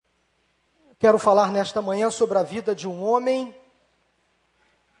Quero falar nesta manhã sobre a vida de um homem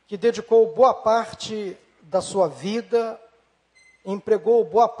que dedicou boa parte da sua vida, empregou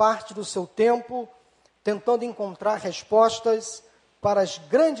boa parte do seu tempo, tentando encontrar respostas para as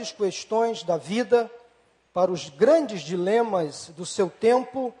grandes questões da vida, para os grandes dilemas do seu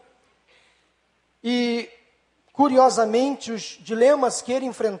tempo. E, curiosamente, os dilemas que ele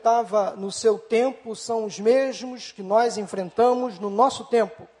enfrentava no seu tempo são os mesmos que nós enfrentamos no nosso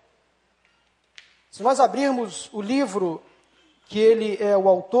tempo. Se nós abrirmos o livro que ele é o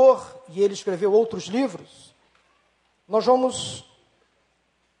autor, e ele escreveu outros livros, nós vamos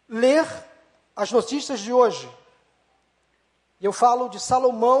ler as notícias de hoje. Eu falo de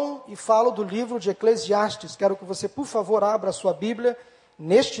Salomão e falo do livro de Eclesiastes. Quero que você, por favor, abra a sua Bíblia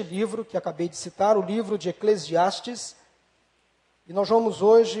neste livro que acabei de citar, o livro de Eclesiastes. E nós vamos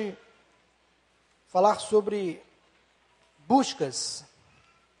hoje falar sobre buscas.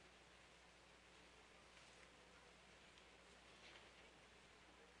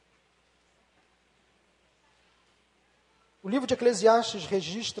 O livro de Eclesiastes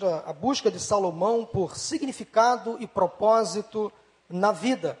registra a busca de Salomão por significado e propósito na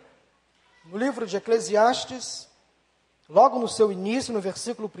vida. No livro de Eclesiastes, logo no seu início, no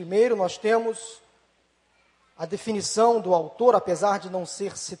versículo 1, nós temos a definição do autor, apesar de não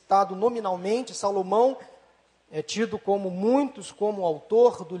ser citado nominalmente. Salomão é tido como muitos como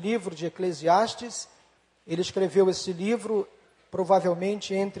autor do livro de Eclesiastes. Ele escreveu esse livro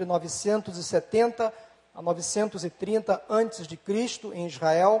provavelmente entre 970 a 930 a.C., em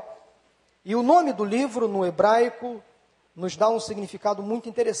Israel. E o nome do livro, no hebraico, nos dá um significado muito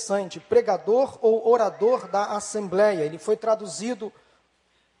interessante: pregador ou orador da Assembleia. Ele foi traduzido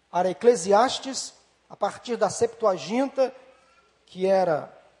para Eclesiastes a partir da Septuaginta, que era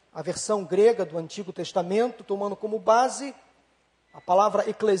a versão grega do Antigo Testamento, tomando como base a palavra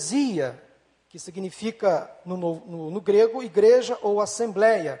eclesia, que significa no grego igreja ou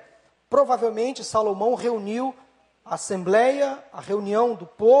assembleia. Provavelmente Salomão reuniu a assembleia, a reunião do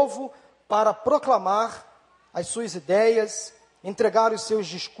povo, para proclamar as suas ideias, entregar os seus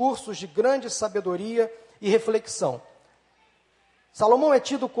discursos de grande sabedoria e reflexão. Salomão é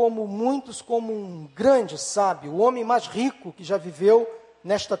tido como muitos como um grande sábio, o homem mais rico que já viveu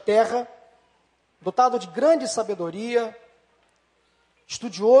nesta terra, dotado de grande sabedoria,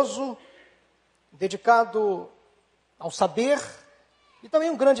 estudioso, dedicado ao saber, e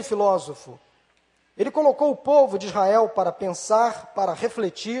também um grande filósofo. Ele colocou o povo de Israel para pensar, para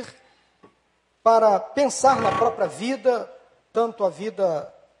refletir, para pensar na própria vida, tanto a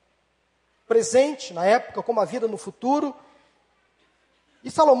vida presente na época como a vida no futuro. E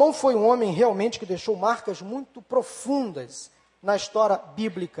Salomão foi um homem realmente que deixou marcas muito profundas na história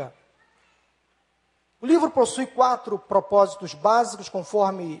bíblica. O livro possui 4 propósitos básicos,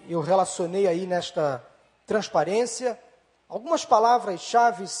 conforme eu relacionei aí nesta transparência. Algumas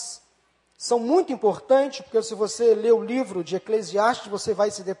palavras-chave são muito importantes, porque se você ler o livro de Eclesiastes, você vai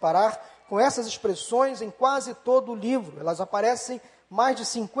se deparar com essas expressões em quase todo o livro. Elas aparecem mais de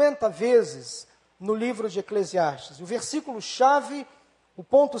 50 vezes no livro de Eclesiastes. O versículo-chave, o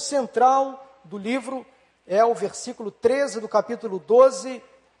ponto central do livro, é o versículo 13 do capítulo 12.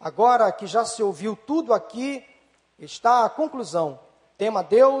 Agora que já se ouviu tudo aqui, está a conclusão: tema a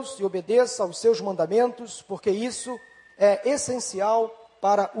Deus e obedeça aos seus mandamentos, porque isso é essencial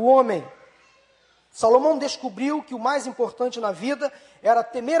para o homem. Salomão descobriu que o mais importante na vida era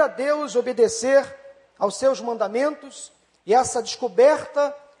temer a Deus e obedecer aos seus mandamentos, e essa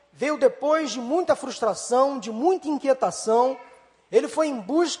descoberta veio depois de muita frustração, de muita inquietação. Ele foi em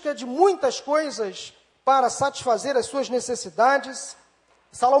busca de muitas coisas para satisfazer as suas necessidades.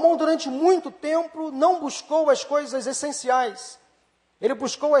 Salomão, durante muito tempo, não buscou as coisas essenciais. Ele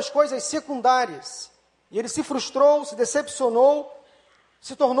buscou as coisas secundárias. E ele se frustrou, se decepcionou,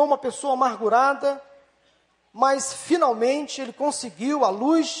 se tornou uma pessoa amargurada, mas finalmente ele conseguiu, à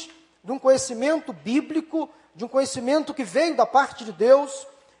luz de um conhecimento bíblico, de um conhecimento que veio da parte de Deus,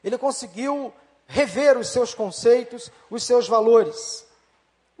 ele conseguiu rever os seus conceitos, os seus valores.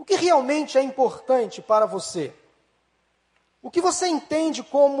 O que realmente é importante para você? O que você entende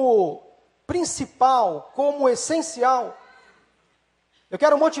como principal, como essencial? Eu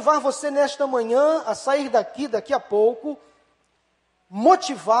quero motivar você nesta manhã a sair daqui a pouco,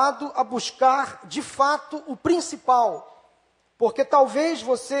 motivado a buscar de fato o principal. Porque talvez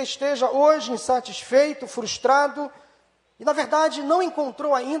você esteja hoje insatisfeito, frustrado, e na verdade não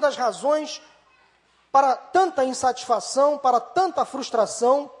encontrou ainda as razões para tanta insatisfação, para tanta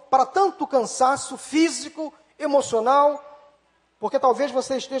frustração, para tanto cansaço físico, emocional, porque talvez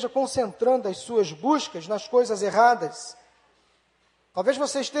você esteja concentrando as suas buscas nas coisas erradas. Talvez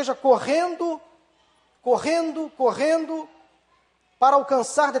você esteja correndo para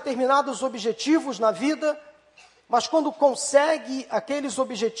alcançar determinados objetivos na vida, mas quando consegue aqueles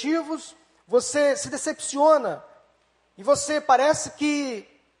objetivos, você se decepciona e você parece que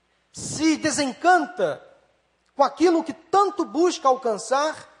se desencanta com aquilo que tanto busca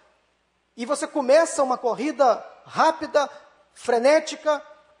alcançar e você começa uma corrida rápida, frenética,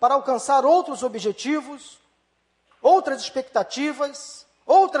 para alcançar outros objetivos, outras expectativas,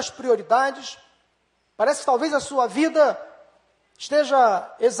 outras prioridades. Parece que talvez a sua vida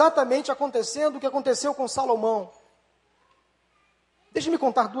esteja exatamente acontecendo o que aconteceu com Salomão. Deixe-me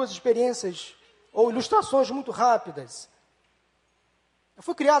contar duas experiências ou ilustrações muito rápidas. Eu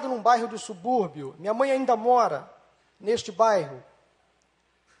fui criado num bairro do subúrbio, minha mãe ainda mora neste bairro.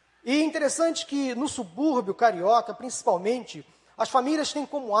 E é interessante que no subúrbio carioca, principalmente, as famílias têm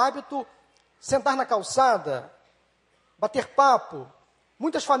como hábito sentar na calçada, bater papo.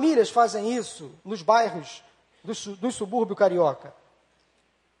 Muitas famílias fazem isso nos bairros do subúrbio carioca.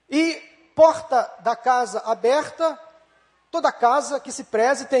 E porta da casa aberta, toda casa que se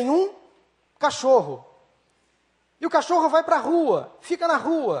preze tem um cachorro. E o cachorro vai para a rua, fica na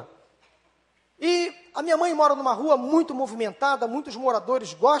rua. E a minha mãe mora numa rua muito movimentada, muitos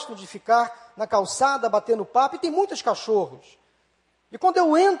moradores gostam de ficar na calçada batendo papo, e tem muitos cachorros. E quando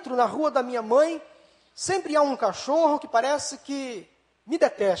eu entro na rua da minha mãe, sempre há um cachorro que parece que me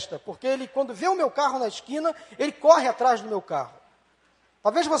detesta, porque ele, quando vê o meu carro na esquina, ele corre atrás do meu carro.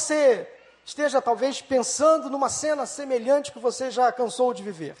 Talvez você esteja pensando numa cena semelhante que você já cansou de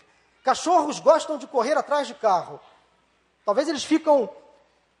viver. Cachorros gostam de correr atrás de carro. Talvez eles ficam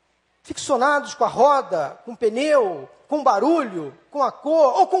ficcionados com a roda, com o pneu, com o barulho, com a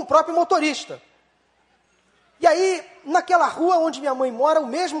cor ou com o próprio motorista. E aí, naquela rua onde minha mãe mora, o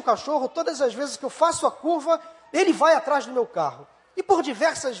mesmo cachorro, todas as vezes que eu faço a curva, ele vai atrás do meu carro. E por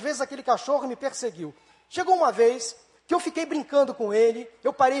diversas vezes aquele cachorro me perseguiu. Chegou uma vez que eu fiquei brincando com ele,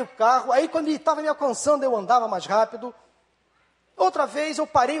 eu parei o carro, aí quando ele estava me alcançando eu andava mais rápido. Outra vez eu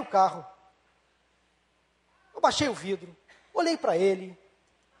parei o carro. Eu baixei o vidro, olhei para ele,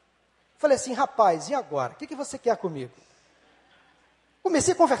 falei assim: rapaz, e agora? O que você quer comigo?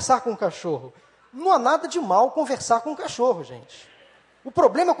 Comecei a conversar com o cachorro. Não há nada de mal conversar com o cachorro, gente. O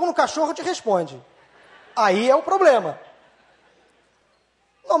problema é quando o cachorro te responde. Aí é o problema.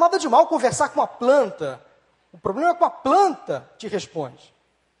 Não há nada de mal conversar com a planta. O problema é quando a planta te responde.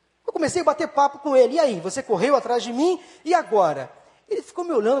 Eu comecei a bater papo com ele. E aí, você correu atrás de mim, e agora? Ele ficou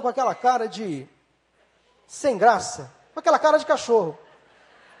me olhando com aquela cara de sem graça, com aquela cara de cachorro.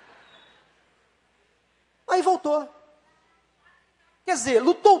 Aí voltou. Quer dizer,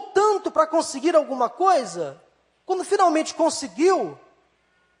 lutou tanto para conseguir alguma coisa, quando finalmente conseguiu,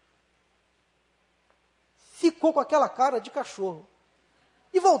 ficou com aquela cara de cachorro.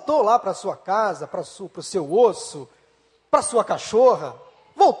 E voltou lá para sua casa, para o seu osso, para sua cachorra.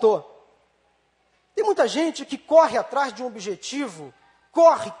 Voltou. Tem muita gente que corre atrás de um objetivo,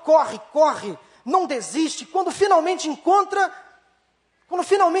 corre, não desiste. Quando finalmente encontra, quando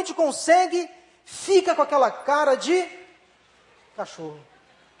finalmente consegue, fica com aquela cara de cachorro.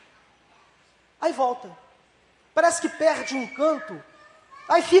 Aí volta. Parece que perde o encanto.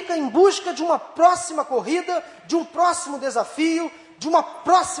 Aí fica em busca de uma próxima corrida, de um próximo desafio, de uma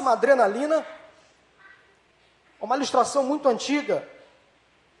próxima adrenalina. Uma ilustração muito antiga,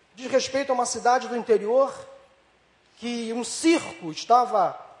 diz respeito a uma cidade do interior, que um circo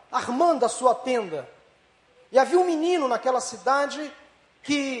estava armando a sua tenda. E havia um menino naquela cidade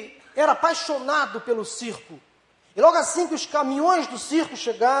que era apaixonado pelo circo. E logo assim que os caminhões do circo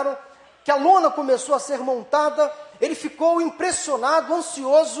chegaram, que a lona começou a ser montada, ele ficou impressionado,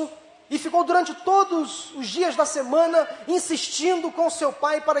 ansioso, e ficou durante todos os dias da semana insistindo com seu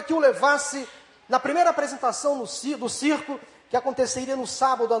pai para que o levasse na primeira apresentação do circo, que aconteceria no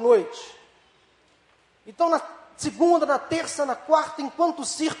sábado à noite. Então, na segunda, na terça, na quarta, enquanto o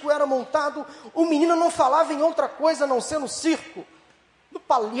circo era montado, o menino não falava em outra coisa a não ser no circo, no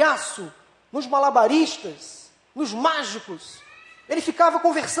palhaço, nos malabaristas, nos mágicos. Ele ficava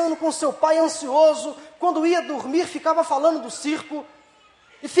conversando com seu pai ansioso, quando ia dormir ficava falando do circo,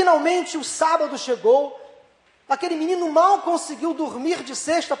 e finalmente o sábado chegou. Aquele menino mal conseguiu dormir de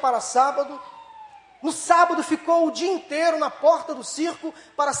sexta para sábado. No sábado ficou o dia inteiro na porta do circo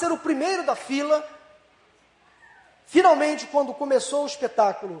para ser o primeiro da fila. Finalmente, quando começou o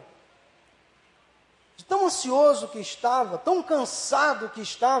espetáculo, de tão ansioso que estava, tão cansado que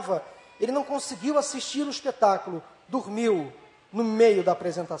estava, ele não conseguiu assistir o espetáculo, dormiu no meio da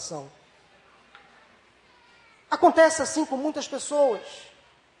apresentação. Acontece assim com muitas pessoas,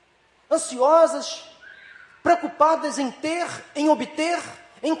 ansiosas, preocupadas em ter, em obter,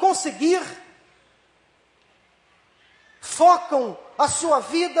 em conseguir, focam a sua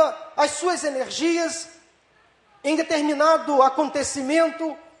vida, as suas energias em determinado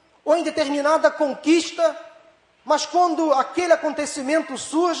acontecimento ou em determinada conquista, mas quando aquele acontecimento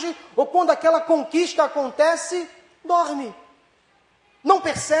surge ou quando aquela conquista acontece, dorme, não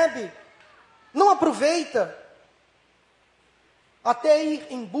percebe, não aproveita, até ir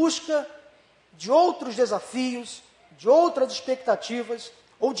em busca de outros desafios, de outras expectativas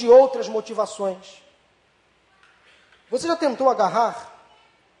ou de outras motivações. Você já tentou agarrar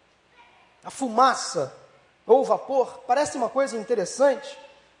a fumaça ou o vapor? Parece uma coisa interessante,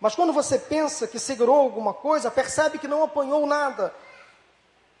 mas quando você pensa que segurou alguma coisa, percebe que não apanhou nada.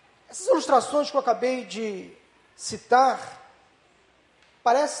 Essas ilustrações que eu acabei de citar,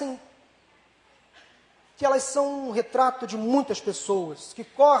 parecem que elas são um retrato de muitas pessoas que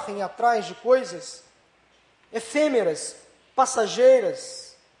correm atrás de coisas efêmeras,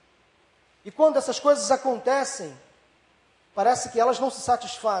 passageiras. E quando essas coisas acontecem, parece que elas não se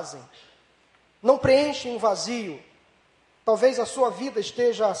satisfazem, não preenchem o vazio. Talvez a sua vida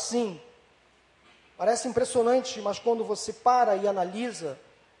esteja assim. Parece impressionante, mas quando você para e analisa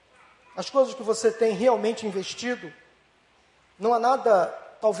as coisas que você tem realmente investido, não há nada,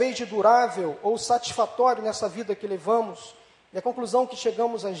 talvez, de durável ou satisfatório nessa vida que levamos. E a conclusão que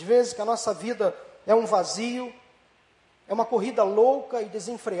chegamos às vezes é que a nossa vida é um vazio, é uma corrida louca e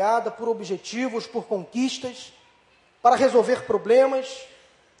desenfreada por objetivos, por conquistas, para resolver problemas,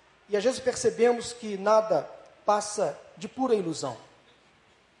 e às vezes percebemos que nada passa de pura ilusão.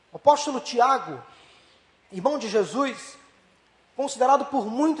 O apóstolo Tiago, irmão de Jesus, considerado por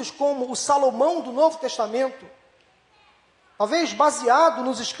muitos como o Salomão do Novo Testamento, talvez baseado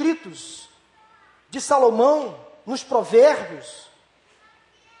nos escritos de Salomão, nos provérbios,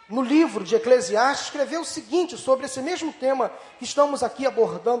 no livro de Eclesiastes, escreveu o seguinte sobre esse mesmo tema que estamos aqui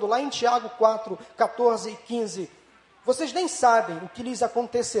abordando, lá em Tiago 4, 14 e 15. Vocês nem sabem o que lhes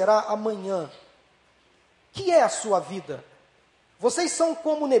acontecerá amanhã. Que é a sua vida? Vocês são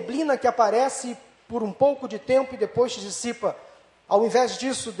como neblina que aparece por um pouco de tempo e depois se dissipa. Ao invés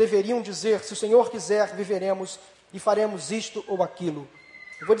disso, deveriam dizer, se o Senhor quiser, viveremos e faremos isto ou aquilo.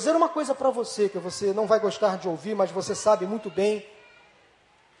 Eu vou dizer uma coisa para você, que você não vai gostar de ouvir, mas você sabe muito bem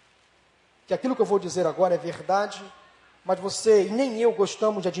que aquilo que eu vou dizer agora é verdade, mas você e nem eu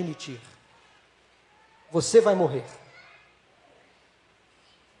gostamos de admitir. Você vai morrer.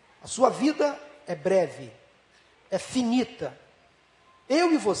 A sua vida é breve, é finita.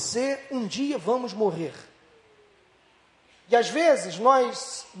 Eu e você, um dia vamos morrer. E às vezes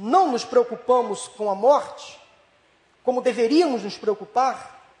nós não nos preocupamos com a morte, como deveríamos nos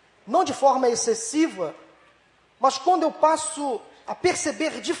preocupar, não de forma excessiva, mas quando eu passo a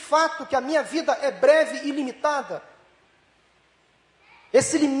perceber de fato que a minha vida é breve e limitada,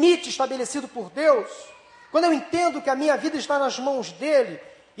 esse limite estabelecido por Deus, quando eu entendo que a minha vida está nas mãos dEle,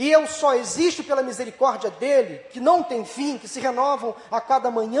 e eu só existo pela misericórdia dEle, que não tem fim, que se renovam a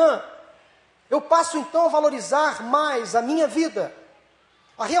cada manhã, eu passo então a valorizar mais a minha vida,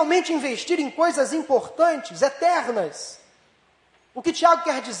 a realmente investir em coisas importantes, eternas. O que Tiago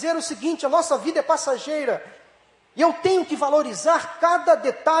quer dizer é o seguinte: a nossa vida é passageira, e eu tenho que valorizar cada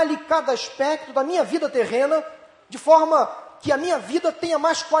detalhe, cada aspecto da minha vida terrena, de forma que a minha vida tenha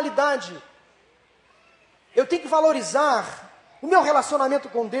mais qualidade. Eu tenho que valorizar o meu relacionamento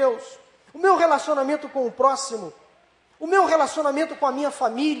com Deus, o meu relacionamento com o próximo, o meu relacionamento com a minha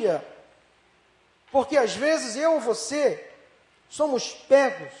família, porque às vezes eu ou você somos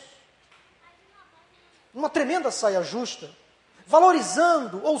pegos numa tremenda saia justa,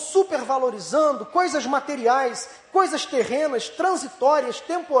 valorizando ou supervalorizando coisas materiais, coisas terrenas, transitórias,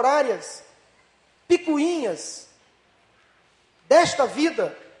 temporárias, picuinhas desta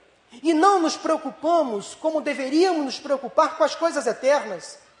vida, e não nos preocupamos como deveríamos nos preocupar com as coisas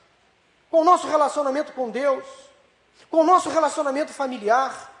eternas, com o nosso relacionamento com Deus, com o nosso relacionamento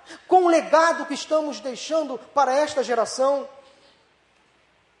familiar, com o legado que estamos deixando para esta geração.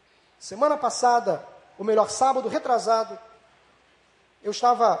 Semana passada, ou melhor, sábado retrasado, eu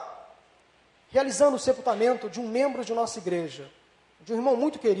estava realizando o sepultamento de um membro de nossa igreja, de um irmão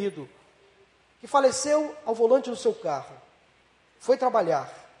muito querido, que faleceu ao volante do seu carro. Foi trabalhar.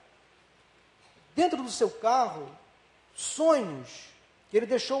 Dentro do seu carro, sonhos que ele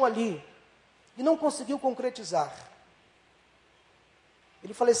deixou ali e não conseguiu concretizar.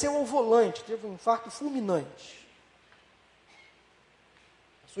 Ele faleceu ao volante, teve um infarto fulminante.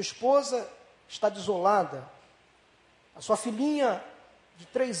 A sua esposa está desolada. A sua filhinha de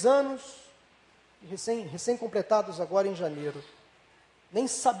 3 anos, recém-completados agora em janeiro, nem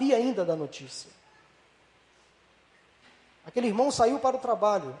sabia ainda da notícia. Aquele irmão saiu para o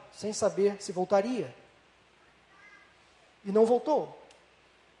trabalho sem saber se voltaria. E não voltou.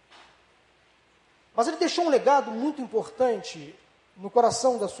 Mas ele deixou um legado muito importante no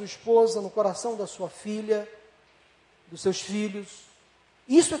coração da sua esposa, no coração da sua filha, dos seus filhos.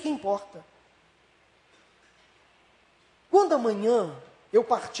 Isso é que importa. Quando amanhã eu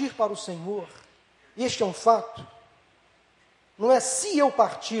partir para o Senhor, e este é um fato, não é se eu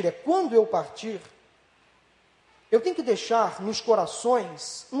partir, é quando eu partir, eu tenho que deixar nos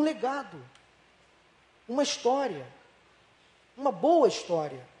corações um legado, uma história, uma boa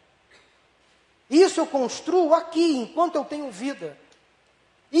história. Isso eu construo aqui, enquanto eu tenho vida.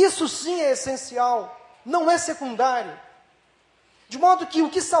 Isso sim é essencial, não é secundário. De modo que o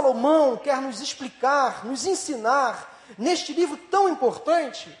que Salomão quer nos explicar, nos ensinar, neste livro tão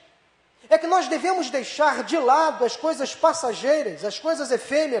importante, é que nós devemos deixar de lado as coisas passageiras, as coisas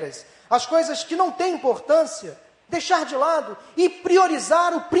efêmeras, as coisas que não têm importância, deixar de lado e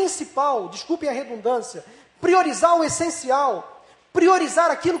priorizar o principal, desculpem a redundância, priorizar o essencial, priorizar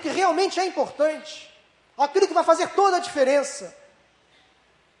aquilo que realmente é importante, aquilo que vai fazer toda a diferença.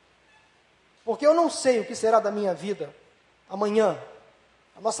 Porque eu não sei o que será da minha vida amanhã.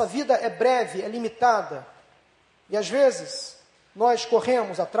 A nossa vida é breve, é limitada. E às vezes nós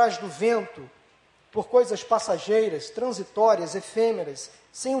corremos atrás do vento por coisas passageiras, transitórias, efêmeras,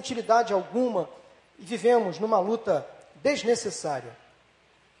 sem utilidade alguma, e vivemos numa luta desnecessária.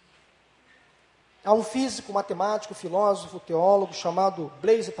 Há um físico, matemático, filósofo, teólogo chamado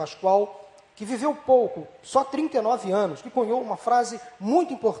Blaise Pascal, que viveu pouco, só 39 anos, que cunhou uma frase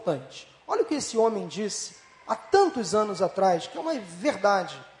muito importante. Olha o que esse homem disse há tantos anos atrás, que é uma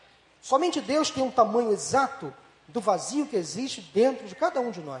verdade. Somente Deus tem um tamanho exato do vazio que existe dentro de cada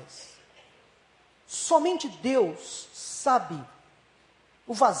um de nós. Somente Deus sabe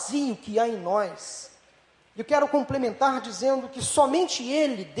o vazio que há em nós. Eu quero complementar dizendo que somente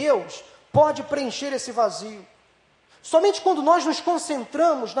Ele, Deus, pode preencher esse vazio. Somente quando nós nos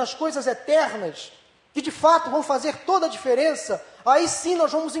concentramos nas coisas eternas, que de fato vão fazer toda a diferença, aí sim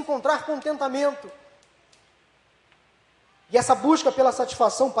nós vamos encontrar contentamento. E essa busca pela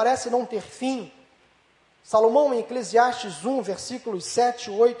satisfação parece não ter fim. Salomão, em Eclesiastes 1, versículos 7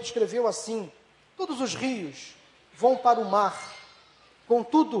 e 8, escreveu assim: todos os rios vão para o mar,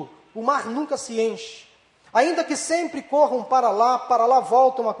 contudo, o mar nunca se enche. Ainda que sempre corram para lá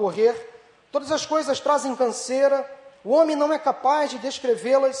voltam a correr. Todas as coisas trazem canseira, o homem não é capaz de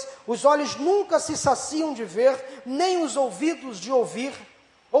descrevê-las, os olhos nunca se saciam de ver, nem os ouvidos de ouvir.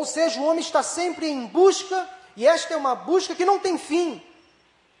 Ou seja, o homem está sempre em busca, e esta é uma busca que não tem fim,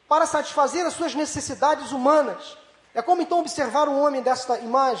 para satisfazer as suas necessidades humanas. É como então observar o homem desta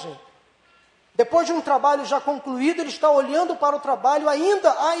imagem. Depois de um trabalho já concluído, ele está olhando para o trabalho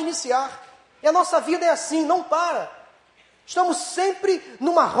ainda a iniciar. E a nossa vida é assim, não para. Estamos sempre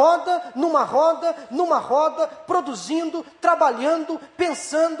numa roda, produzindo, trabalhando,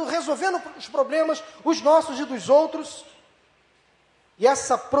 pensando, resolvendo os problemas, os nossos e dos outros. E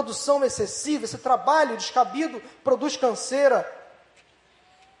essa produção excessiva, esse trabalho descabido, produz canseira.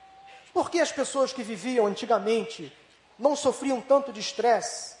 Por que as pessoas que viviam antigamente não sofriam tanto de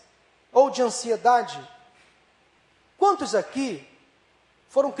estresse ou de ansiedade? Quantos aqui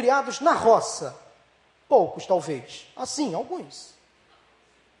foram criados na roça? Poucos, talvez. Assim, alguns.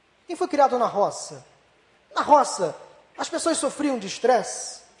 Quem foi criado na roça? Na roça, as pessoas sofriam de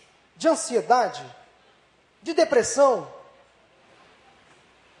estresse, de ansiedade, de depressão.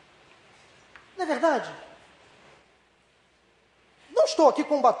 Não é verdade? Não estou aqui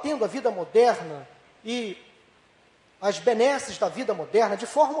combatendo a vida moderna e as benesses da vida moderna, de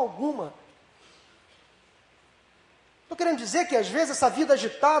forma alguma. Estou querendo dizer que às vezes essa vida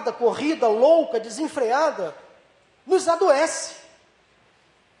agitada, corrida, louca, desenfreada, nos adoece.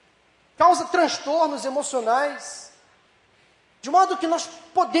 Causa transtornos emocionais. De modo que nós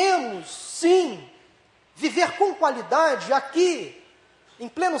podemos, sim, viver com qualidade aqui, em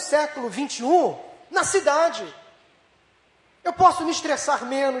pleno século 21, na cidade. Eu posso me estressar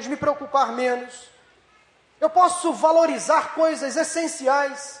menos, me preocupar menos. Eu posso valorizar coisas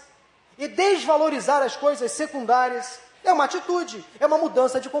essenciais e desvalorizar as coisas secundárias. É uma atitude, é uma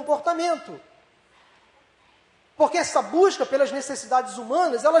mudança de comportamento. Porque essa busca pelas necessidades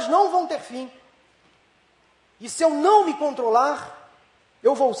humanas, elas não vão ter fim. E se eu não me controlar,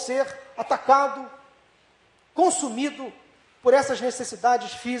 eu vou ser atacado, consumido por essas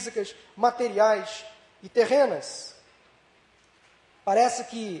necessidades físicas, materiais e terrenas. Parece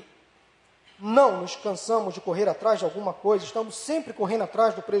que não nos cansamos de correr atrás de alguma coisa, estamos sempre correndo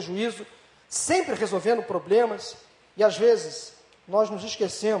atrás do prejuízo, sempre resolvendo problemas, e às vezes nós nos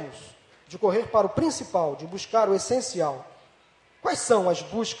esquecemos de correr para o principal, de buscar o essencial. Quais são as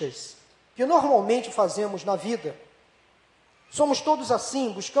buscas que normalmente fazemos na vida? Somos todos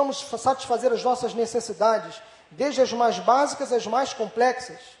assim, buscamos satisfazer as nossas necessidades, desde as mais básicas às mais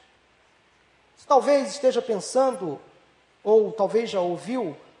complexas. Você talvez esteja pensando, ou talvez já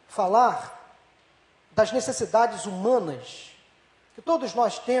ouviu falar das necessidades humanas que todos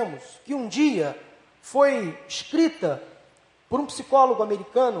nós temos, que um dia foi escrita por um psicólogo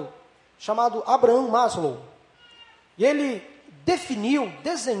americano chamado Abraham Maslow. E ele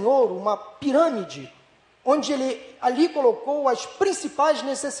desenhou uma pirâmide, onde ele ali colocou as principais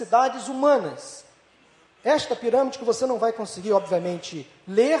necessidades humanas. Esta pirâmide que você não vai conseguir, obviamente,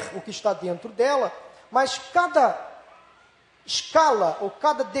 ler o que está dentro dela, mas cada escala ou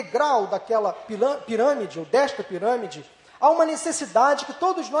cada degrau daquela pirâmide, ou desta pirâmide, há uma necessidade que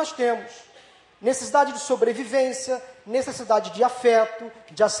todos nós temos. Necessidade de sobrevivência, necessidade de afeto,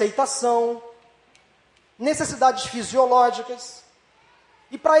 de aceitação, necessidades fisiológicas.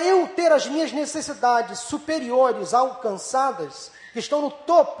 E para eu ter as minhas necessidades superiores alcançadas, que estão no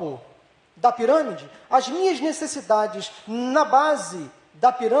topo da pirâmide, as minhas necessidades na base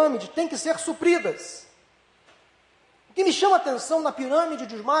da pirâmide têm que ser supridas. O que me chama a atenção na pirâmide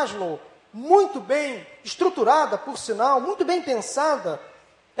de Maslow, muito bem estruturada, por sinal, muito bem pensada,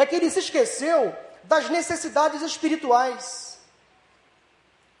 é que ele se esqueceu das necessidades espirituais,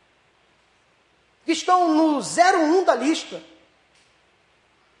 que estão no 01 da lista,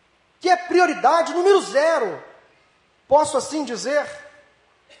 que é prioridade número 0, posso assim dizer.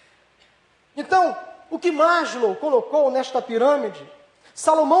 Então, o que Maslow colocou nesta pirâmide,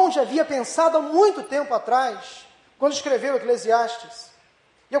 Salomão já havia pensado há muito tempo atrás, quando escreveu Eclesiastes.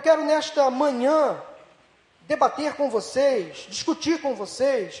 E eu quero nesta manhã debater com vocês, discutir com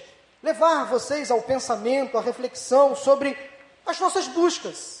vocês, levar vocês ao pensamento, à reflexão sobre as nossas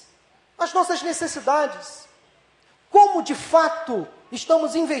buscas, as nossas necessidades. Como de fato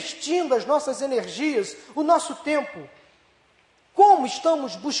estamos investindo as nossas energias, o nosso tempo? Como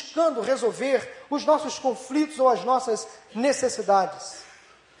estamos buscando resolver os nossos conflitos ou as nossas necessidades?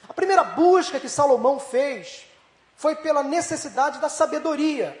 A primeira busca que Salomão fez foi pela necessidade da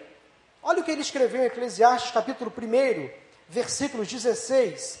sabedoria. Olha o que ele escreveu em Eclesiastes, capítulo 1, versículos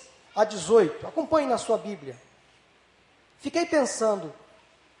 16 a 18. Acompanhe na sua Bíblia. Fiquei pensando,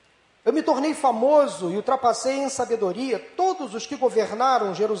 eu me tornei famoso e ultrapassei em sabedoria todos os que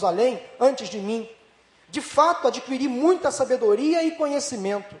governaram Jerusalém antes de mim. De fato, adquiri muita sabedoria e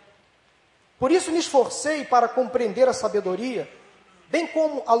conhecimento. Por isso me esforcei para compreender a sabedoria, bem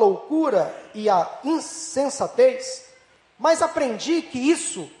como a loucura e a insensatez, mas aprendi que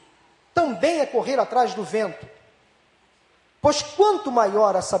isso também é correr atrás do vento. Pois quanto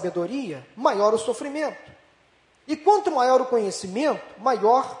maior a sabedoria, maior o sofrimento. E quanto maior o conhecimento,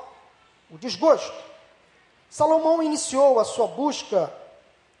 maior o desgosto. Salomão iniciou a sua busca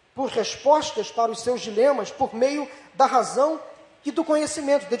por respostas para os seus dilemas por meio da razão e do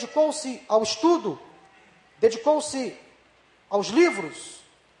conhecimento. Dedicou-se ao estudo, dedicou-se aos livros,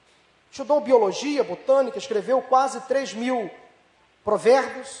 estudou biologia, botânica, escreveu quase 3.000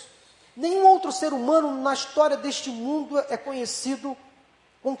 provérbios. Nenhum outro ser humano na história deste mundo é conhecido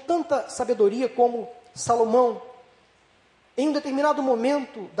com tanta sabedoria como Salomão. Em um determinado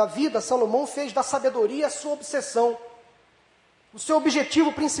momento da vida, Salomão fez da sabedoria a sua obsessão, o seu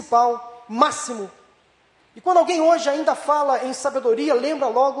objetivo principal, máximo. E quando alguém hoje ainda fala em sabedoria, lembra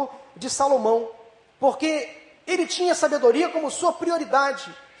logo de Salomão, porque ele tinha sabedoria como sua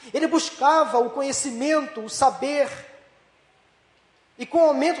prioridade. Ele buscava o conhecimento, o saber. E com o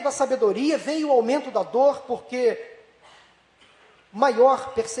aumento da sabedoria veio o aumento da dor, porque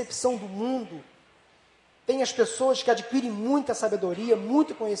maior percepção do mundo tem as pessoas que adquirem muita sabedoria,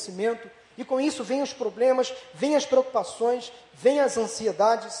 muito conhecimento, e com isso vêm os problemas, vêm as preocupações, vêm as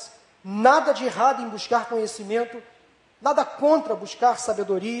ansiedades. Nada de errado em buscar conhecimento, nada contra buscar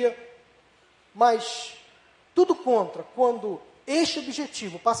sabedoria, mas tudo contra quando este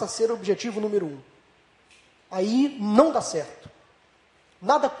objetivo passa a ser o objetivo número 1. Aí não dá certo.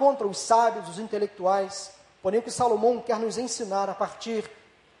 Nada contra os sábios, os intelectuais, porém o que Salomão quer nos ensinar a partir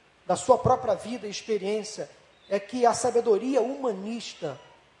da sua própria vida e experiência é que a sabedoria humanista,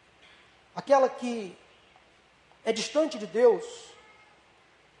 aquela que é distante de Deus,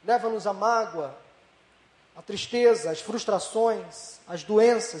 leva-nos à mágoa, à tristeza, às frustrações, às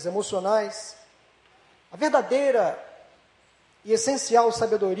doenças emocionais. A verdadeira e essencial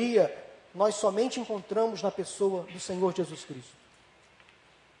sabedoria nós somente encontramos na pessoa do Senhor Jesus Cristo.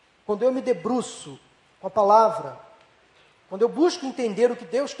 Quando eu me debruço com a palavra, quando eu busco entender o que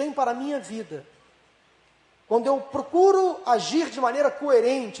Deus tem para a minha vida, quando eu procuro agir de maneira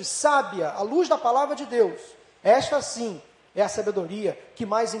coerente, sábia, à luz da palavra de Deus, esta sim é a sabedoria que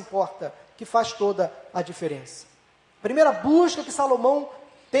mais importa, que faz toda a diferença. A primeira busca que Salomão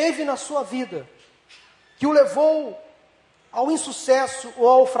teve na sua vida, que o levou ao insucesso ou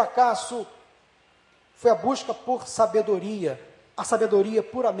ao fracasso, foi a busca por sabedoria, a sabedoria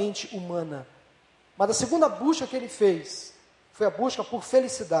puramente humana. Mas a segunda busca que ele fez foi a busca por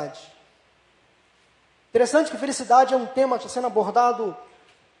felicidade. Interessante que felicidade é um tema que está sendo abordado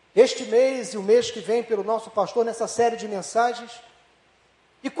este mês e o mês que vem pelo nosso pastor nessa série de mensagens.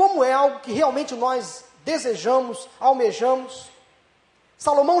 E como é algo que realmente nós desejamos, almejamos,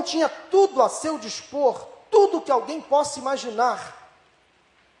 Salomão tinha tudo a seu dispor, tudo que alguém possa imaginar,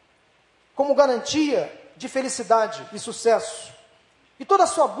 como garantia de felicidade e sucesso. E toda a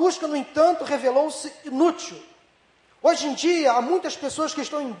sua busca, no entanto, revelou-se inútil. Hoje em dia, há muitas pessoas que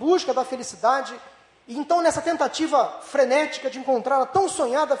estão em busca da felicidade, e então nessa tentativa frenética de encontrar a tão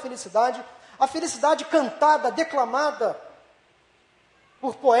sonhada felicidade, a felicidade cantada, declamada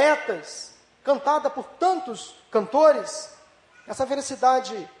por poetas, cantada por tantos cantores, essa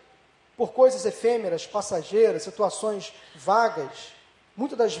felicidade por coisas efêmeras, passageiras, situações vagas,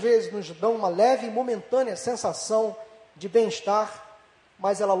 muitas das vezes nos dão uma leve e momentânea sensação de bem-estar,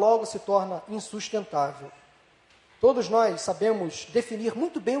 mas ela logo se torna insustentável. Todos nós sabemos definir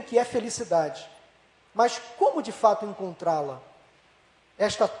muito bem o que é felicidade, mas como de fato encontrá-la?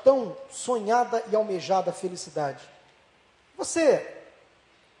 Esta tão sonhada e almejada felicidade. Você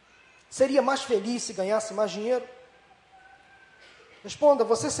seria mais feliz se ganhasse mais dinheiro? Responda,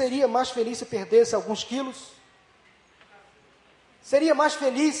 você seria mais feliz se perdesse alguns quilos? Seria mais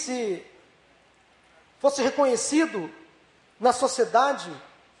feliz se fosse reconhecido na sociedade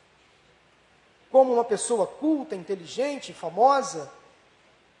como uma pessoa culta, inteligente, famosa?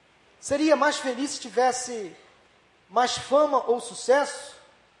 Seria mais feliz se tivesse mais fama ou sucesso?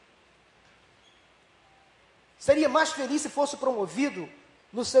 Seria mais feliz se fosse promovido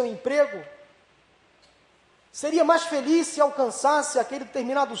no seu emprego? Seria mais feliz se alcançasse aquele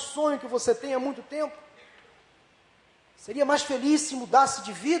determinado sonho que você tem há muito tempo? Seria mais feliz se mudasse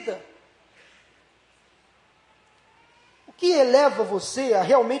de vida? O que eleva você a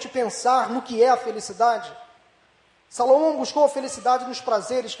realmente pensar no que é a felicidade? Salomão buscou a felicidade nos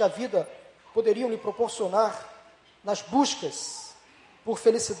prazeres que a vida poderiam lhe proporcionar, nas buscas por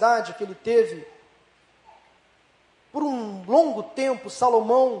felicidade que ele teve. Por um longo tempo,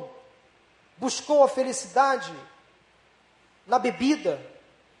 Salomão buscou a felicidade na bebida,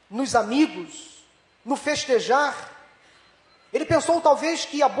 nos amigos, no festejar. Ele pensou talvez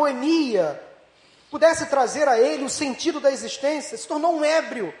que a boemia pudesse trazer a ele o sentido da existência, se tornou um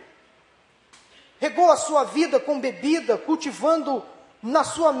ébrio. Regou a sua vida com bebida, cultivando na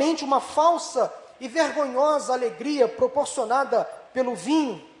sua mente uma falsa e vergonhosa alegria proporcionada pelo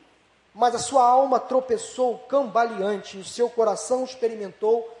vinho. Mas a sua alma tropeçou cambaleante e o seu coração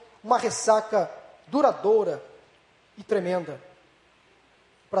experimentou uma ressaca duradoura e tremenda.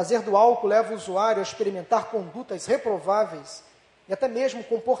 O prazer do álcool leva o usuário a experimentar condutas reprováveis e até mesmo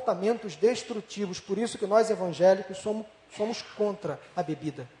comportamentos destrutivos. Por isso que nós evangélicos somos contra a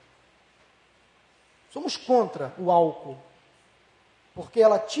bebida. Somos contra o álcool, porque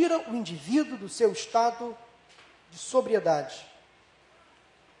ela tira o indivíduo do seu estado de sobriedade,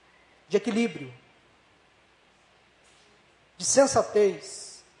 de equilíbrio, de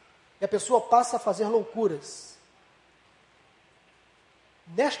sensatez, e a pessoa passa a fazer loucuras.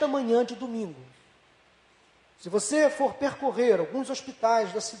 Nesta manhã de domingo, se você for percorrer alguns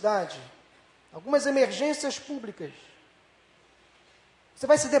hospitais da cidade, algumas emergências públicas, você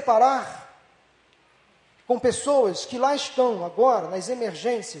vai se deparar com pessoas que lá estão agora, nas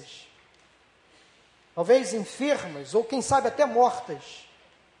emergências, talvez enfermas, ou quem sabe até mortas,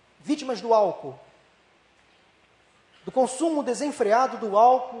 vítimas do álcool, do consumo desenfreado do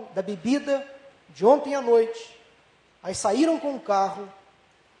álcool, da bebida, de ontem à noite. Aí saíram com o carro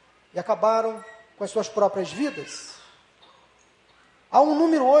e acabaram com as suas próprias vidas. Há um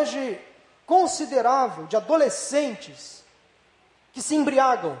número hoje considerável de adolescentes que se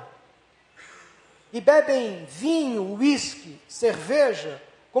embriagam e bebem vinho, uísque, cerveja,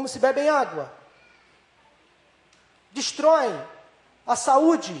 como se bebem água. Destroem a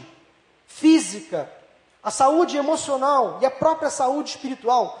saúde física, a saúde emocional e a própria saúde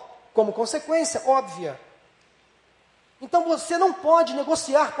espiritual, como consequência óbvia. Então você não pode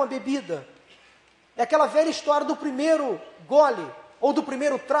negociar com a bebida. É aquela velha história do primeiro gole ou do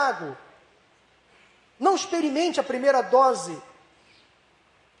primeiro trago. Não experimente a primeira dose,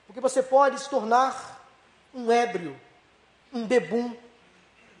 porque você pode se tornar um ébrio, um bebum,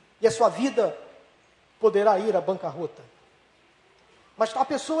 e a sua vida poderá ir à bancarrota. Mas há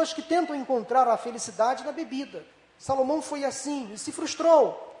pessoas que tentam encontrar a felicidade na bebida. Salomão foi assim e se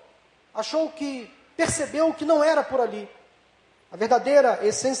frustrou. Percebeu que não era por ali. A verdadeira,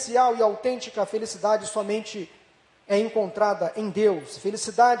 essencial e autêntica felicidade somente é encontrada em Deus.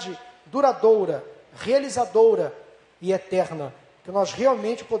 Felicidade duradoura, realizadora e eterna, que nós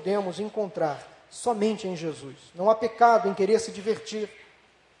realmente podemos encontrar somente em Jesus. Não há pecado em querer se divertir.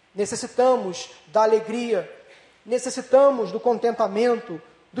 Necessitamos da alegria, necessitamos do contentamento,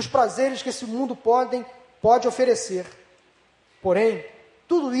 dos prazeres que esse mundo pode oferecer. Porém,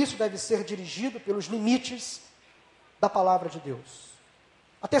 tudo isso deve ser dirigido pelos limites da palavra de Deus.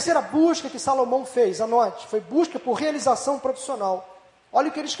 A terceira busca que Salomão fez, anote, foi busca por realização profissional. Olha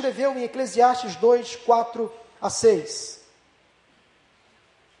o que ele escreveu em Eclesiastes 2, 4 a 6.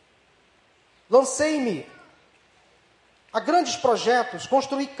 Lancei-me a grandes projetos,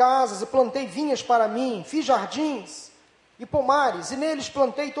 construí casas e plantei vinhas para mim, fiz jardins e pomares, e neles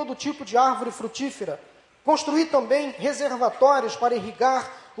plantei todo tipo de árvore frutífera. Construí também reservatórios para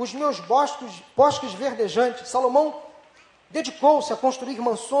irrigar os meus bosques verdejantes. Salomão dedicou-se a construir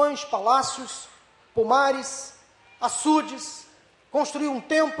mansões, palácios, pomares, açudes, construiu um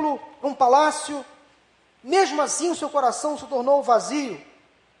templo, um palácio. Mesmo assim, o seu coração se tornou vazio.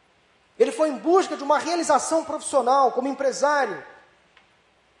 Ele foi em busca de uma realização profissional como empresário.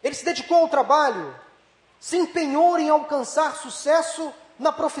 Ele se dedicou ao trabalho, se empenhou em alcançar sucesso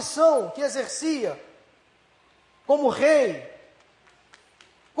na profissão que exercia, como rei,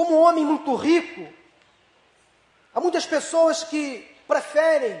 como um homem muito rico. Há muitas pessoas que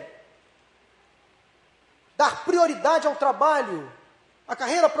preferem dar prioridade ao trabalho, à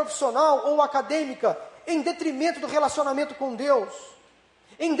carreira profissional ou acadêmica, em detrimento do relacionamento com Deus,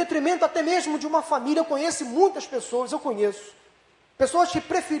 em detrimento até mesmo de uma família. Eu conheço muitas pessoas, pessoas que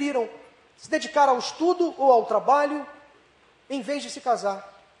preferiram se dedicar ao estudo ou ao trabalho, em vez de se casar.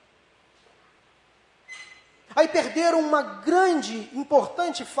 Aí perderam uma grande,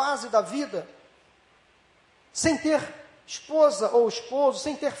 importante fase da vida, sem ter esposa ou esposo,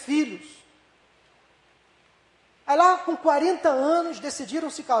 sem ter filhos. Aí lá com 40 anos decidiram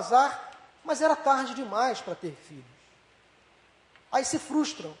se casar, mas era tarde demais para ter filhos. Aí se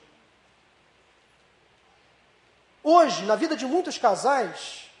frustram. Hoje, na vida de muitos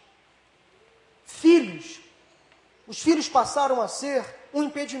casais, os filhos passaram a ser um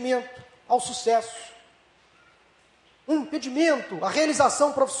impedimento ao sucesso, um impedimento à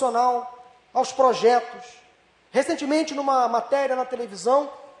realização profissional, aos projetos. Recentemente, numa matéria na televisão,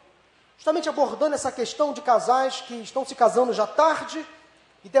 justamente abordando essa questão de casais que estão se casando já tarde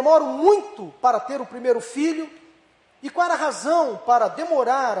e demoram muito para ter o primeiro filho. E qual era a razão para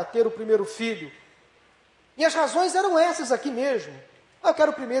demorar a ter o primeiro filho? E as razões eram essas aqui mesmo. Eu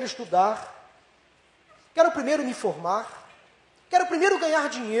quero primeiro estudar, quero primeiro me formar, quero primeiro ganhar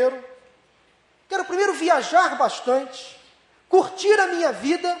dinheiro, quero primeiro viajar bastante, curtir a minha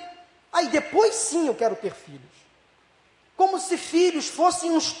vida, aí depois sim eu quero ter filhos. Como se filhos fossem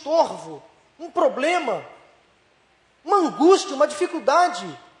um estorvo, um problema, uma angústia, uma dificuldade.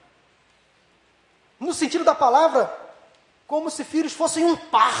 No sentido da palavra, como se filhos fossem um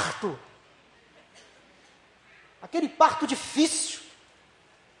parto. Aquele parto difícil.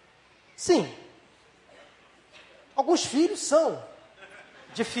 Sim, alguns filhos são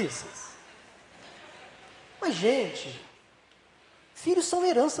difíceis. Mas, gente, filhos são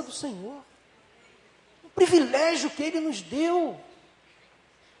herança do Senhor. Um privilégio que Ele nos deu.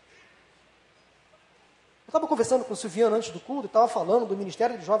 Eu estava conversando com o Silviano antes do culto, estava falando do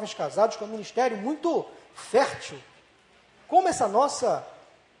Ministério de Jovens Casados, que é um ministério muito fértil. Como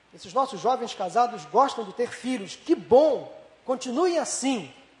esses nossos jovens casados gostam de ter filhos. Que bom! Continuem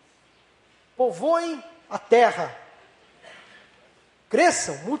assim. Povoem a terra.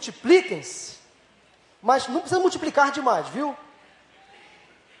 Cresçam, multipliquem-se. Mas não precisa multiplicar demais, viu?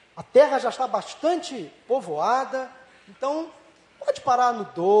 A terra já está bastante povoada. Então, pode parar no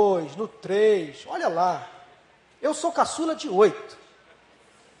 2, no 3. Olha lá. Eu sou caçula de 8.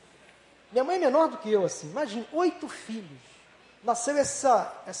 Minha mãe é menor do que eu, assim. Imagine, 8 filhos. Nasceu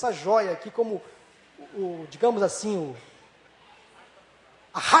essa joia aqui como, digamos assim,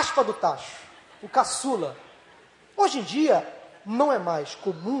 a raspa do tacho, o caçula. Hoje em dia, não é mais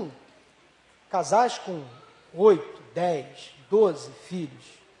comum casais com 8, 10, 12 filhos.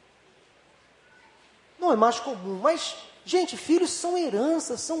 Não é mais comum, mas, gente, filhos são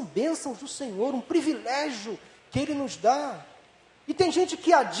heranças, são bênçãos do Senhor, um privilégio que Ele nos dá. E tem gente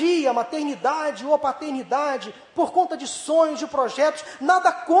que adia a maternidade ou a paternidade por conta de sonhos, de projetos.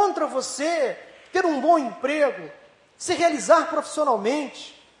 Nada contra você ter um bom emprego, se realizar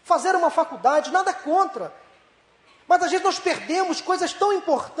profissionalmente, fazer uma faculdade, nada contra. Mas às vezes nós perdemos coisas tão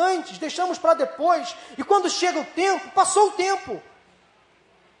importantes, deixamos para depois, e quando chega o tempo, passou o tempo.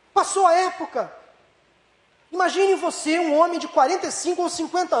 Passou a época. Imagine você, um homem de 45 ou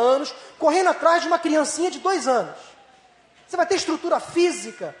 50 anos, correndo atrás de uma criancinha de 2 anos. Você vai ter estrutura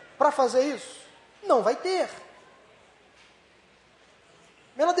física para fazer isso? Não vai ter.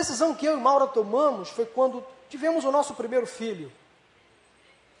 A melhor decisão que eu e Maura tomamos foi quando tivemos o nosso primeiro filho.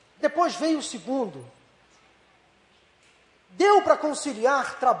 Depois veio o segundo. Deu para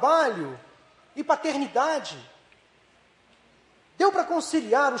conciliar trabalho e paternidade. Deu para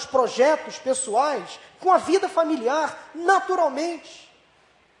conciliar os projetos pessoais com a vida familiar, naturalmente.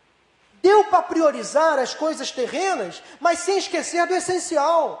 Deu para priorizar as coisas terrenas, mas sem esquecer do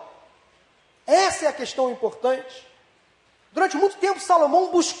essencial. Essa é a questão importante. Durante muito tempo,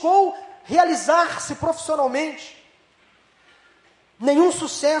 Salomão buscou realizar-se profissionalmente. Nenhum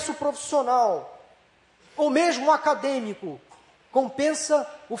sucesso profissional, ou mesmo acadêmico, compensa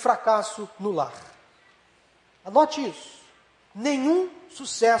o fracasso no lar. Anote isso. Nenhum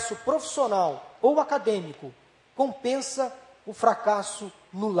sucesso profissional ou acadêmico compensa o fracasso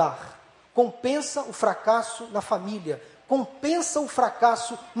no lar. Compensa o fracasso na família. Compensa o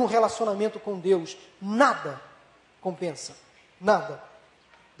fracasso no relacionamento com Deus. Nada compensa. Nada.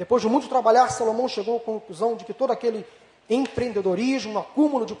 Depois de muito trabalhar, Salomão chegou à conclusão de que todo aquele empreendedorismo,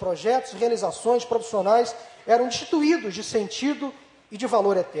 acúmulo de projetos, realizações profissionais eram destituídos de sentido e de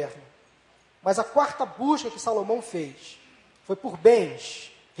valor eterno. Mas a quarta busca que Salomão fez foi por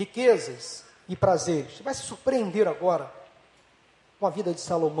bens, riquezas e prazeres. Você vai se surpreender agora com a vida de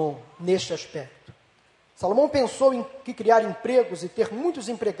Salomão neste aspecto. Salomão pensou em que criar empregos e ter muitos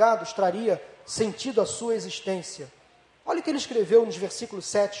empregados traria sentido à sua existência. Olha o que ele escreveu nos versículos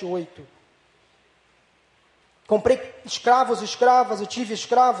 7 e 8. Comprei escravos e escravas e tive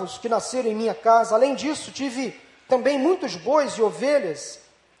escravos que nasceram em minha casa. Além disso, tive também muitos bois e ovelhas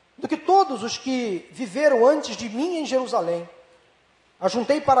do que todos os que viveram antes de mim em Jerusalém.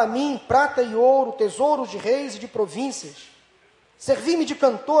 Ajuntei para mim prata e ouro, tesouros de reis e de províncias. Servi-me de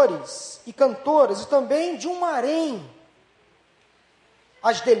cantores e cantoras e também de um harém.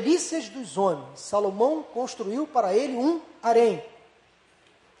 As delícias dos homens. Salomão construiu para ele um harém.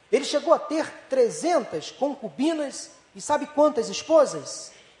 Ele chegou a ter 300 concubinas e sabe quantas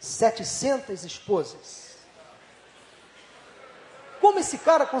esposas? 700 esposas. Como esse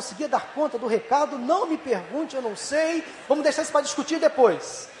cara conseguia dar conta do recado? Não me pergunte, eu não sei. Vamos deixar isso para discutir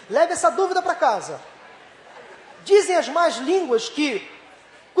depois. Leve essa dúvida para casa. Dizem as más línguas que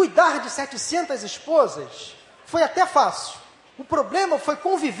cuidar de 700 esposas foi até fácil. O problema foi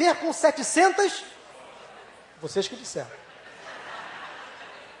conviver com 700... Vocês que disseram.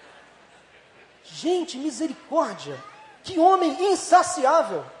 Gente, misericórdia. Que homem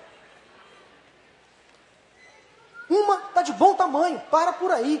insaciável. Uma está de bom tamanho, para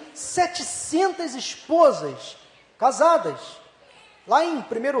por aí. 700 esposas casadas. Lá em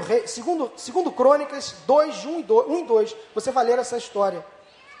segundo Crônicas 2, 1 e 2, você vai ler essa história.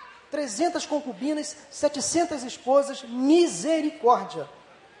 300 concubinas, 700 esposas, misericórdia.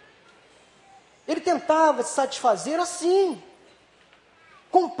 Ele tentava se satisfazer assim,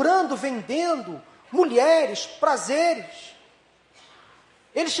 comprando, vendendo, mulheres, prazeres.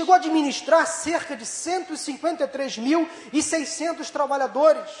 Ele chegou a administrar cerca de 153.600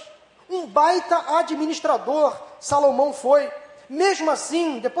 trabalhadores. Um baita administrador, Salomão foi. Mesmo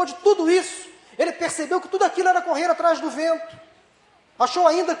assim, depois de tudo isso, ele percebeu que tudo aquilo era correr atrás do vento. Achou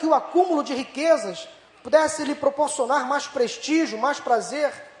ainda que o acúmulo de riquezas pudesse lhe proporcionar mais prestígio, mais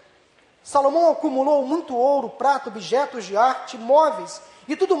prazer. Salomão acumulou muito ouro, prata, objetos de arte, móveis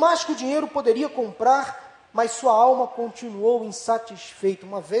e tudo mais que o dinheiro poderia comprar, mas sua alma continuou insatisfeita.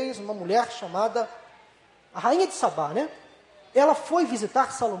 Uma vez, uma mulher chamada a rainha de Sabá, né? Ela foi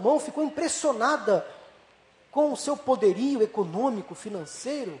visitar Salomão, ficou impressionada com o seu poderio econômico,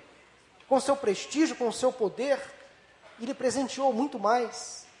 financeiro, com o seu prestígio, com o seu poder, e lhe presenteou muito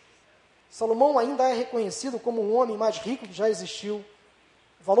mais. Salomão ainda é reconhecido como o homem mais rico que já existiu.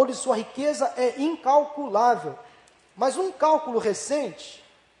 O valor de sua riqueza é incalculável. Mas um cálculo recente,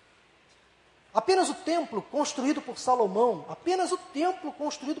 apenas o templo construído por Salomão, apenas o templo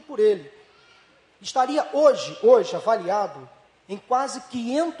construído por ele, estaria hoje avaliado em quase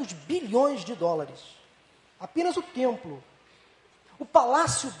 500 bilhões de dólares. Apenas o templo. O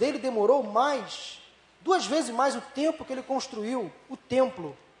palácio dele demorou 2 vezes mais o tempo que ele construiu o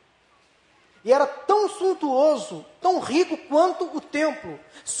templo. E era tão suntuoso, tão rico quanto o templo.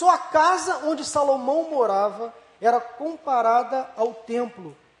 Só a casa onde Salomão morava era comparada ao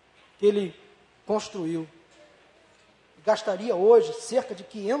templo que ele construiu. gastaria hoje cerca de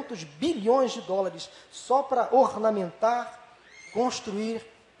 500 bilhões de dólares só para ornamentar, construir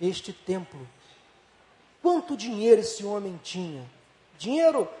este templo. Quanto dinheiro esse homem tinha?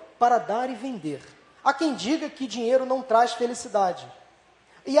 Dinheiro para dar e vender. Há quem diga que dinheiro não traz felicidade.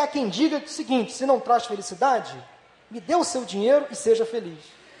 E há quem diga que é o seguinte: se não traz felicidade, me dê o seu dinheiro e seja feliz.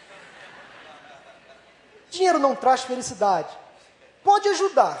 Dinheiro não traz felicidade. Pode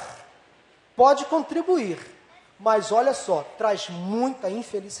ajudar, pode contribuir, mas olha só, traz muita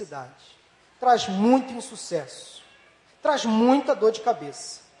infelicidade, traz muito insucesso, traz muita dor de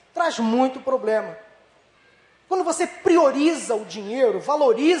cabeça, traz muito problema. Quando você prioriza o dinheiro,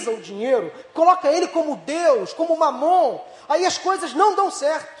 valoriza o dinheiro, coloca ele como Deus, como mamon, aí as coisas não dão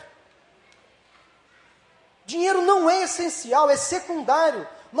certo. Dinheiro não é essencial, é secundário.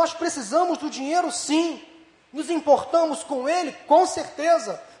 Nós precisamos do dinheiro, sim. Nos importamos com ele, com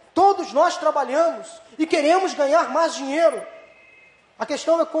certeza. Todos nós trabalhamos e queremos ganhar mais dinheiro. A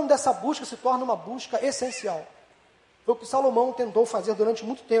questão é como essa busca se torna uma busca essencial. Foi o que Salomão tentou fazer durante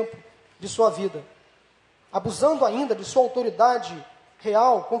muito tempo de sua vida. Abusando ainda de sua autoridade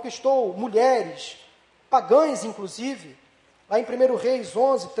real, conquistou mulheres, pagãs inclusive. Lá em 1 Reis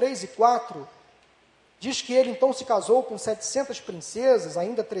 11, 3 e 4, diz que ele então se casou com 700 princesas,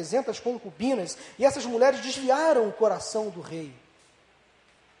 ainda 300 concubinas, e essas mulheres desviaram o coração do rei.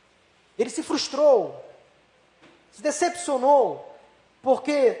 Ele se frustrou, se decepcionou,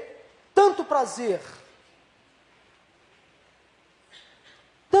 porque tanto prazer,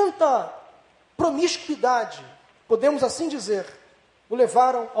 tanta promiscuidade, podemos assim dizer, o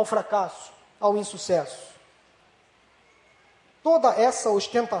levaram ao fracasso, ao insucesso. Toda essa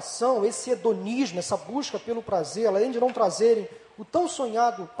ostentação, esse hedonismo, essa busca pelo prazer, além de não trazerem o tão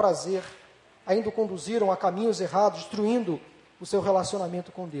sonhado prazer, ainda o conduziram a caminhos errados, destruindo o seu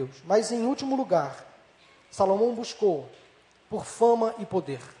relacionamento com Deus. Mas, em último lugar, Salomão buscou por fama e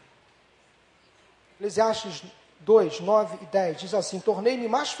poder. Eclesiastes 2, 9 e 10 diz assim: tornei-me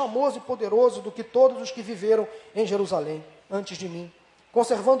mais famoso e poderoso do que todos os que viveram em Jerusalém antes de mim,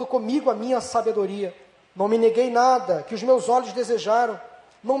 conservando comigo a minha sabedoria. Não me neguei nada que os meus olhos desejaram,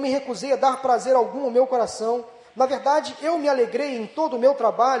 não me recusei a dar prazer algum ao meu coração. Na verdade, eu me alegrei em todo o meu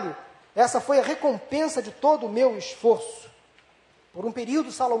trabalho, essa foi a recompensa de todo o meu esforço. Por um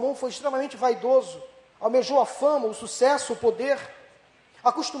período, Salomão foi extremamente vaidoso, almejou a fama, o sucesso, o poder,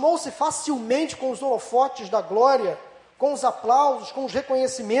 acostumou-se facilmente com os holofotes da glória, com os aplausos, com os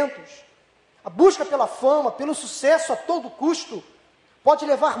reconhecimentos. A busca pela fama, pelo sucesso a todo custo, pode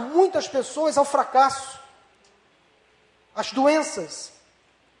levar muitas pessoas ao fracasso. As doenças,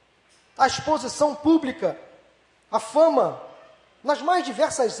 a exposição pública, a fama, nas mais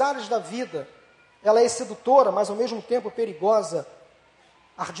diversas áreas da vida, ela é sedutora, mas ao mesmo tempo perigosa,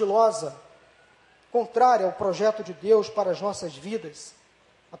 ardilosa, contrária ao projeto de Deus para as nossas vidas.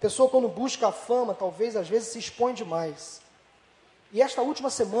 A pessoa, quando busca a fama, talvez às vezes se expõe demais. E esta última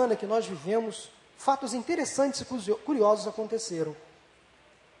semana que nós vivemos, fatos interessantes e curiosos aconteceram.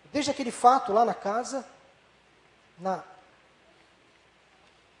 Desde aquele fato lá na casa, na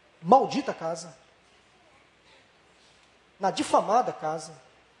maldita casa, na difamada casa,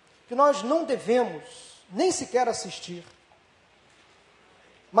 que nós não devemos nem sequer assistir.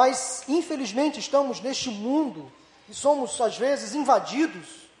 Mas, infelizmente, estamos neste mundo e somos, às vezes, invadidos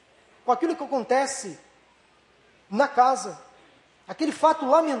com aquilo que acontece na casa. Aquele fato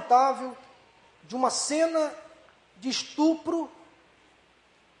lamentável de uma cena de estupro,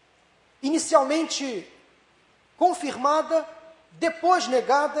 inicialmente confirmada, depois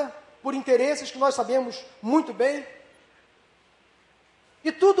negada por interesses que nós sabemos muito bem.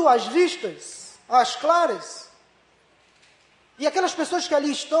 E tudo às vistas, às claras. E aquelas pessoas que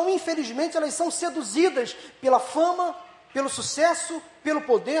ali estão, infelizmente, elas são seduzidas pela fama, pelo sucesso, pelo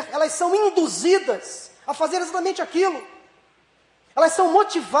poder. Elas são induzidas a fazer exatamente aquilo. Elas são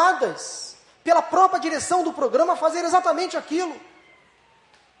motivadas pela própria direção do programa a fazer exatamente aquilo.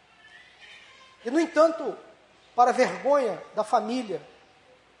 E, no entanto, para a vergonha da família,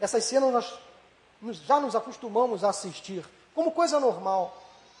 essas cenas nós já nos acostumamos a assistir como coisa normal.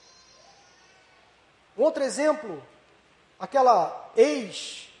 Um outro exemplo, aquela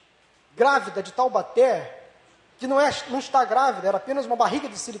ex-grávida de Taubaté, que não está grávida, era apenas uma barriga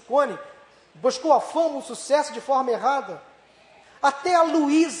de silicone, buscou a fama, o sucesso de forma errada. Até a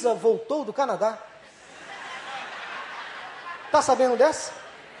Luísa voltou do Canadá. Está sabendo dessa?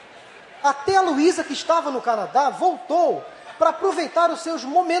 Até a Luísa, que estava no Canadá, voltou para aproveitar os seus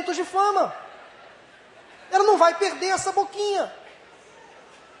momentos de fama. Ela não vai perder essa boquinha.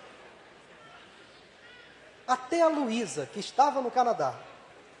 Até a Luísa, que estava no Canadá,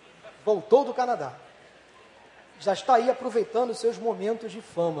 voltou do Canadá. já está aí aproveitando os seus momentos de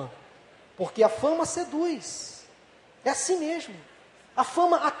fama. Porque a fama seduz. É assim mesmo. A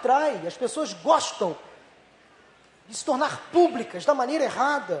fama atrai, as pessoas gostam de se tornar públicas da maneira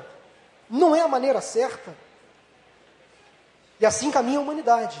errada. Não é a maneira certa. E assim caminha a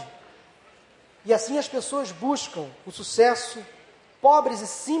humanidade. E assim as pessoas buscam o sucesso. Pobres e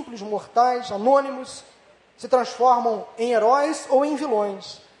simples mortais, anônimos, se transformam em heróis ou em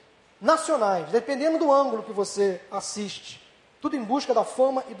vilões nacionais, dependendo do ângulo que você assiste. Tudo em busca da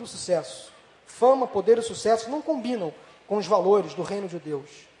fama e do sucesso. Fama, poder e sucesso não combinam com os valores do reino de Deus.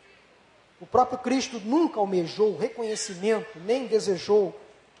 O próprio Cristo nunca almejou reconhecimento, nem desejou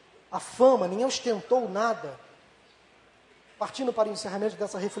a fama, nem ostentou nada. Partindo para o encerramento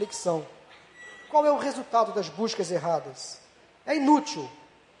dessa reflexão, qual é o resultado das buscas erradas? É inútil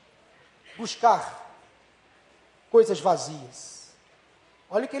buscar coisas vazias.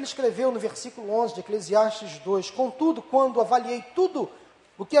 Olha o que ele escreveu no versículo 11 de Eclesiastes 2. Contudo, quando avaliei tudo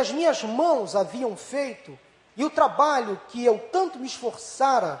o que as minhas mãos haviam feito e o trabalho que eu tanto me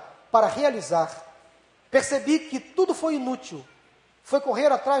esforçara para realizar, percebi que tudo foi inútil. Foi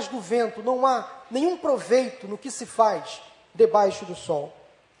correr atrás do vento, não há nenhum proveito no que se faz debaixo do sol.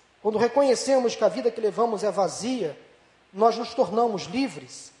 Quando reconhecemos que a vida que levamos é vazia, nós nos tornamos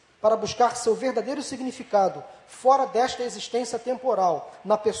livres para buscar seu verdadeiro significado fora desta existência temporal,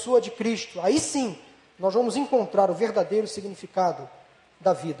 na pessoa de Cristo. Aí sim, nós vamos encontrar o verdadeiro significado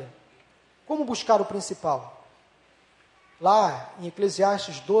da vida. Como buscar o principal? Lá em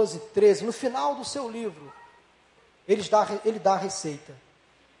Eclesiastes 12, 13, no final do seu livro, ele dá a receita.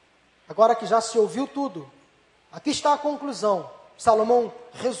 Agora que já se ouviu tudo, aqui está a conclusão. Salomão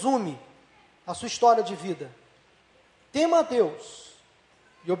resume a sua história de vida. Tema a Deus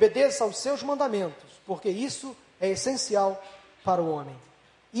e obedeça aos seus mandamentos, porque isso é essencial para o homem.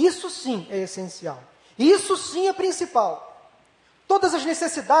 Isso sim é essencial. Isso sim é principal. Todas as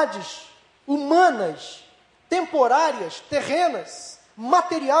necessidades humanas, temporárias, terrenas,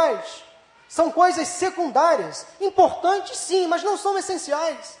 materiais, são coisas secundárias, importantes sim, mas não são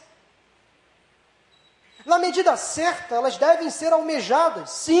essenciais. Na medida certa, elas devem ser almejadas,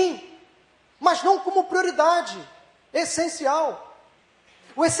 sim, mas não como prioridade essencial.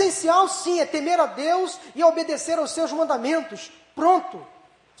 O essencial, sim, é temer a Deus e obedecer aos seus mandamentos. Pronto.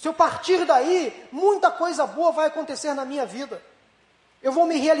 Se eu partir daí, muita coisa boa vai acontecer na minha vida. Eu vou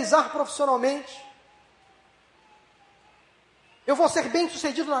me realizar profissionalmente. Eu vou ser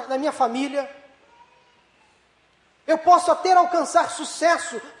bem-sucedido na minha família. Eu posso até alcançar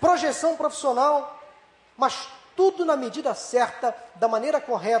sucesso, projeção profissional, mas tudo na medida certa, da maneira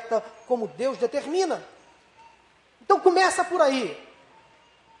correta, como Deus determina. Então começa por aí.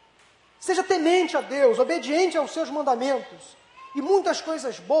 Seja temente a Deus, obediente aos seus mandamentos, e muitas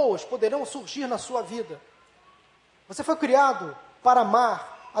coisas boas poderão surgir na sua vida. Você foi criado para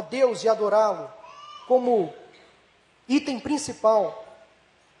amar a Deus e adorá-lo como item principal.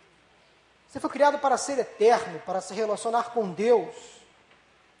 Você foi criado para ser eterno, para se relacionar com Deus,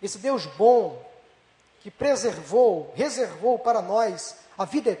 esse Deus bom, que reservou para nós a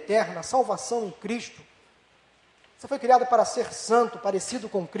vida eterna, a salvação em Cristo. Você foi criado para ser santo, parecido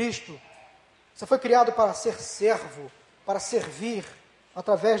com Cristo. Você foi criado para ser servo, para servir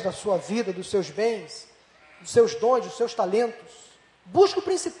através da sua vida, dos seus bens, dos seus dons, dos seus talentos. Busque o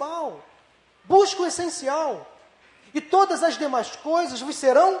principal, busque o essencial, e todas as demais coisas vos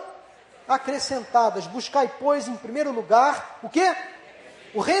serão acrescentadas. Buscai, pois, em primeiro lugar, o quê?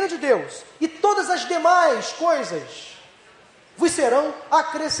 O reino de Deus, e todas as demais coisas vos serão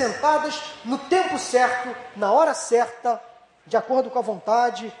acrescentadas no tempo certo, na hora certa, de acordo com a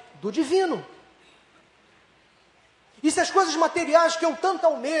vontade do divino. E se as coisas materiais que eu tanto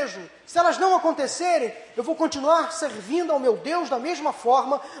almejo, se elas não acontecerem, eu vou continuar servindo ao meu Deus da mesma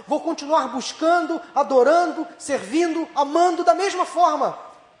forma, vou continuar buscando, adorando, servindo, amando da mesma forma,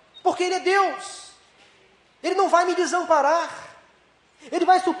 porque Ele é Deus. Ele não vai me desamparar. Ele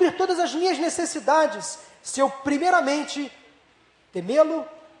vai suprir todas as minhas necessidades, se eu primeiramente temê-lo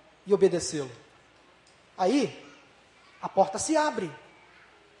e obedecê-lo. Aí, a porta se abre.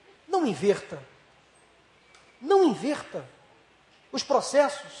 Não inverta. Não inverta os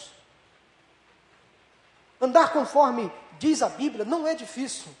processos. Andar conforme diz a Bíblia não é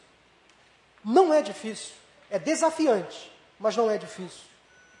difícil. Não é difícil. É desafiante, mas não é difícil.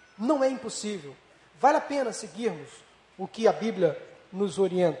 Não é impossível. Vale a pena seguirmos o que a Bíblia nos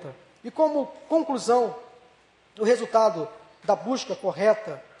orienta. E como conclusão, o resultado da busca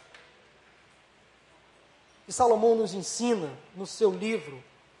correta que Salomão nos ensina no seu livro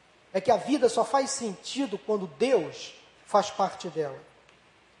é que a vida só faz sentido quando Deus faz parte dela.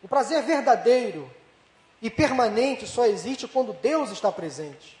 O prazer verdadeiro e permanente só existe quando Deus está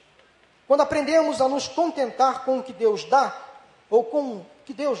presente. Quando aprendemos a nos contentar com o que Deus dá, ou com o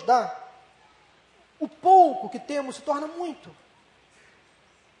que Deus dá, o pouco que temos se torna muito.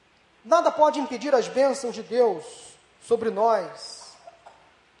 Nada pode impedir as bênçãos de Deus sobre nós,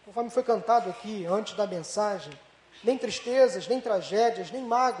 conforme foi cantado aqui antes da mensagem, nem tristezas, nem tragédias, nem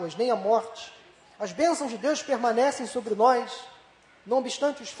mágoas, nem a morte. As bênçãos de Deus permanecem sobre nós, não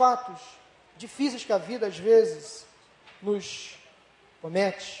obstante os fatos difíceis que a vida às vezes nos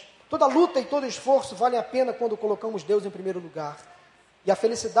comete. Toda luta e todo esforço vale a pena quando colocamos Deus em primeiro lugar. E a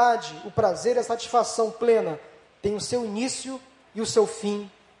felicidade, o prazer e a satisfação plena têm o seu início e o seu fim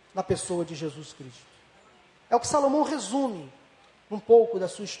na pessoa de Jesus Cristo. É o que Salomão resume um pouco da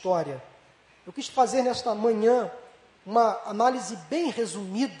sua história. Eu quis fazer nesta manhã uma análise bem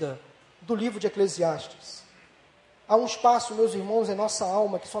resumida do livro de Eclesiastes. Há um espaço, meus irmãos, em nossa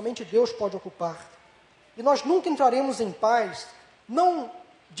alma que somente Deus pode ocupar. E nós nunca entraremos em paz,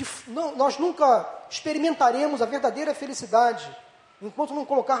 nós nunca experimentaremos a verdadeira felicidade enquanto não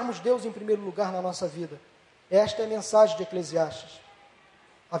colocarmos Deus em primeiro lugar na nossa vida. Esta é a mensagem de Eclesiastes.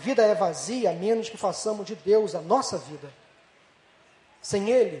 A vida é vazia a menos que façamos de Deus a nossa vida. Sem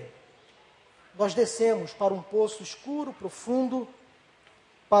Ele, nós descemos para um poço escuro, profundo,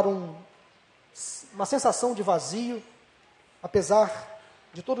 para uma sensação de vazio, apesar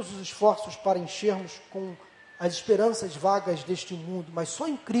de todos os esforços para enchermos com as esperanças vagas deste mundo, mas só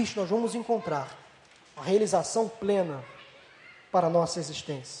em Cristo nós vamos encontrar a realização plena para a nossa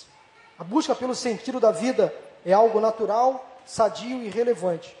existência. A busca pelo sentido da vida é algo natural, sadio e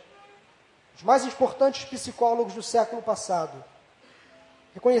relevante. Os mais importantes psicólogos do século passado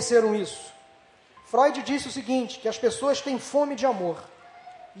reconheceram isso. Freud disse o seguinte, que as pessoas têm fome de amor.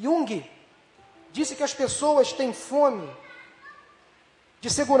 Jung disse que as pessoas têm fome de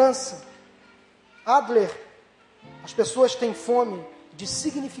segurança. Adler, as pessoas têm fome de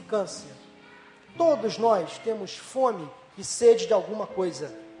significância. Todos nós temos fome e sede de alguma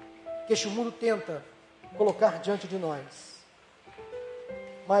coisa que este mundo tenta colocar diante de nós.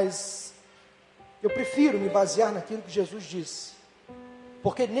 Mas eu prefiro me basear naquilo que Jesus disse,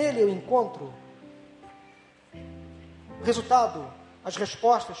 porque nele eu encontro o resultado, as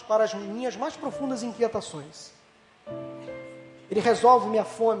respostas para as minhas mais profundas inquietações. Ele resolve minha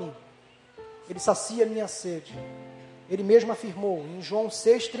fome, ele sacia minha sede. Ele mesmo afirmou em João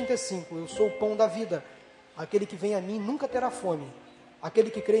 6,35, eu sou o pão da vida, aquele que vem a mim nunca terá fome, aquele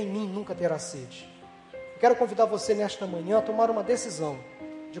que crê em mim nunca terá sede. Eu quero convidar você nesta manhã a tomar uma decisão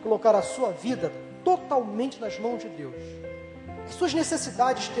de colocar a sua vida totalmente nas mãos de Deus. As suas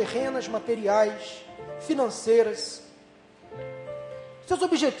necessidades terrenas, materiais, financeiras, seus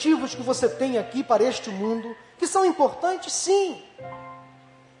objetivos que você tem aqui para este mundo, que são importantes, sim.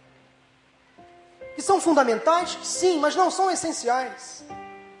 Que são fundamentais, sim, mas não são essenciais.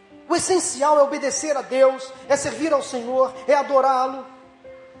 O essencial é obedecer a Deus, é servir ao Senhor, é adorá-lo.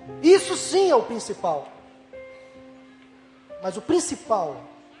 Isso sim é o principal. Mas o principal,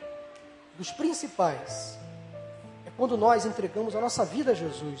 dos principais, é quando nós entregamos a nossa vida a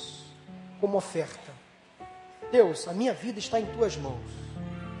Jesus como oferta. Deus, a minha vida está em tuas mãos.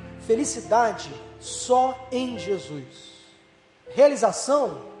 Felicidade só em Jesus.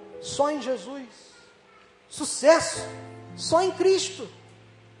 Realização só em Jesus. Sucesso só em Cristo.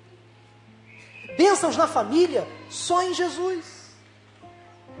 Bênçãos na família só em Jesus.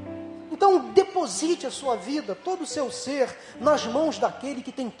 Então deposite a sua vida, todo o seu ser, nas mãos daquele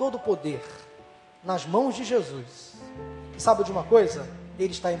que tem todo o poder. Nas mãos de Jesus. E sabe de uma coisa?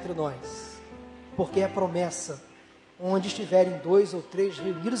 Ele está entre nós. Porque é promessa, onde estiverem 2 ou 3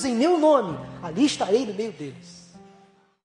 reunidos em meu nome, ali estarei no meio deles.